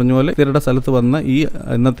 അപ്പോൾ എന്ന് പറഞ്ഞ പോലെ ഫെലിസ്ത്യരുടെ സ്ഥലത്ത് വന്ന ഈ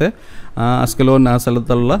ഇന്നത്തെ അസ്കലോൻ ആ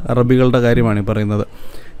സ്ഥലത്തുള്ള അറബികളുടെ കാര്യമാണ് ഈ പറയുന്നത്.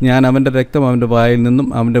 ഞാൻ അവൻ്റെ രക്തം അവൻ്റെ വായിൽ നിന്നും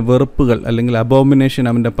അവൻ്റെ വെറുപ്പുകൾ അല്ലെങ്കിൽ അബോമിനേഷൻ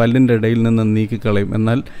അവൻ്റെ പല്ലിൻ്റെ ഇടയിൽ നിന്ന് നീക്കിക്കളയും.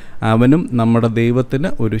 എന്നാൽ അവനും നമ്മുടെ ദൈവത്തിന്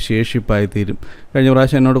ഒരു ശേഷിപ്പായി തീരും. കഴിഞ്ഞ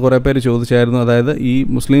പ്രാവശ്യം എന്നോട് കുറേ പേര് ചോദിച്ചായിരുന്നു, അതായത് ഈ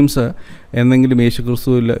മുസ്ലിംസ് എന്തെങ്കിലും യേശു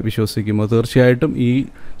ക്രിസ്തുവിൽ വിശ്വസിക്കുമോ? തീർച്ചയായിട്ടും ഈ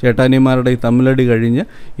ചേട്ടാനിമാരുടെ ഈ തമ്മിലടി കഴിഞ്ഞ്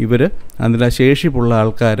ഇവർ അതിൽ ശേഷിപ്പുള്ള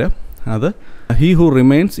ആൾക്കാർ, അത് he who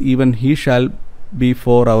remains even he shall be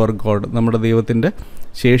four our God, നമ്മുടെ ദൈവത്തിൻ്റെ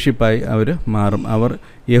ശേഷിപ്പായി അവർ മാറും. അവർ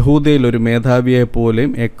യഹൂദയിൽ ഒരു മേധാവിയെ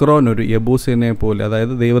പോലെയും എക്രോൻ ഒരു യബൂസിനെ പോലെ,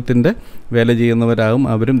 അതായത് ദൈവത്തിൻ്റെ വേല ചെയ്യുന്നവരാകും.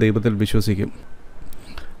 അവരും ദൈവത്തിൽ വിശ്വസിക്കും.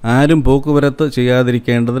 ആരും പോക്കുവരത്ത്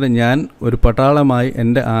ചെയ്യാതിരിക്കേണ്ടതിന് ഞാൻ ഒരു പട്ടാളമായി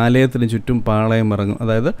എൻ്റെ ആലയത്തിന് ചുറ്റും പാളയം ഇറങ്ങും.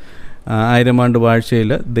 അതായത് 1000 ആണ്ട്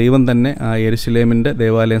വാഴ്ചയിൽ ദൈവം തന്നെ ആ യെരുശലേമിൻ്റെ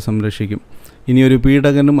ദേവാലയം സംരക്ഷിക്കും. ഇനിയൊരു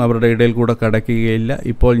പീഡകനും അവരുടെ ഇടയിൽ കൂടെ കടക്കുകയില്ല.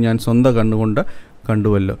 ഇപ്പോൾ ഞാൻ സ്വന്തം കണ്ണുകൊണ്ട്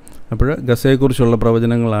കണ്ടുവല്ലോ. അപ്പോൾ ഗസയെക്കുറിച്ചുള്ള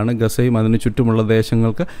പ്രവചനങ്ങളാണ്. ഗസയും അതിന് ചുറ്റുമുള്ള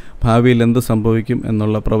ദേശങ്ങൾക്ക് ഭാവിയിൽ എന്ത് സംഭവിക്കും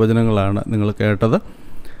എന്നുള്ള പ്രവചനങ്ങളാണ് നിങ്ങൾ കേട്ടത്.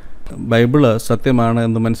 ബൈബിള് സത്യമാണ്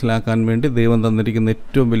എന്ന് മനസ്സിലാക്കാൻ വേണ്ടി ദൈവം തന്നിരിക്കുന്ന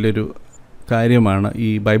ഏറ്റവും വലിയൊരു കാര്യമാണ്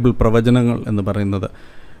ഈ ബൈബിൾ പ്രവചനങ്ങൾ എന്ന് പറയുന്നത്.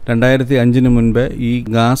 2005 മുൻപേ ഈ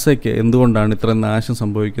ഗാസയ്ക്ക് എന്തുകൊണ്ടാണ് ഇത്രയും നാശം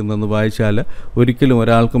സംഭവിക്കുന്നതെന്ന് വായിച്ചാൽ ഒരിക്കലും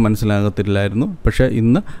ഒരാൾക്ക് മനസ്സിലാകത്തില്ലായിരുന്നു. പക്ഷേ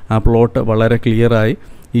ഇന്ന് ആ പ്ലോട്ട് വളരെ ക്ലിയറായി.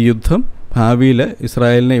 ഈ യുദ്ധം ഭാവിയിൽ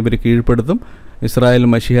ഇസ്രായേലിനെ ഇവർ കീഴ്പ്പെടുത്തും. ഇസ്രായേൽ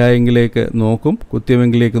മശിഹായെങ്കിലേക്ക് നോക്കും,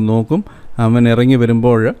 കുത്തിയവെങ്കിലേക്ക് നോക്കും. അവൻ ഇറങ്ങി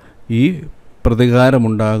വരുമ്പോൾ ഈ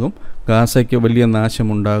പ്രതികാരമുണ്ടാകും, ഗാസയ്ക്ക് വലിയ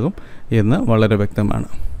നാശമുണ്ടാകും എന്ന് വളരെ വ്യക്തമാണ്.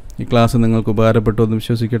 ഈ ക്ലാസ് നിങ്ങൾക്ക് ഉപകാരപ്പെട്ടു എന്ന്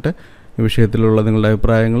വിശ്വസിക്കട്ടെ. ഈ വിഷയത്തിലുള്ള നിങ്ങളുടെ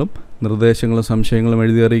അഭിപ്രായങ്ങളും നിർദ്ദേശങ്ങളും സംശയങ്ങളും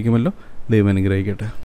എഴുതി അറിയിക്കുമല്ലോ. ദൈവം അനുഗ്രഹിക്കട്ടെ.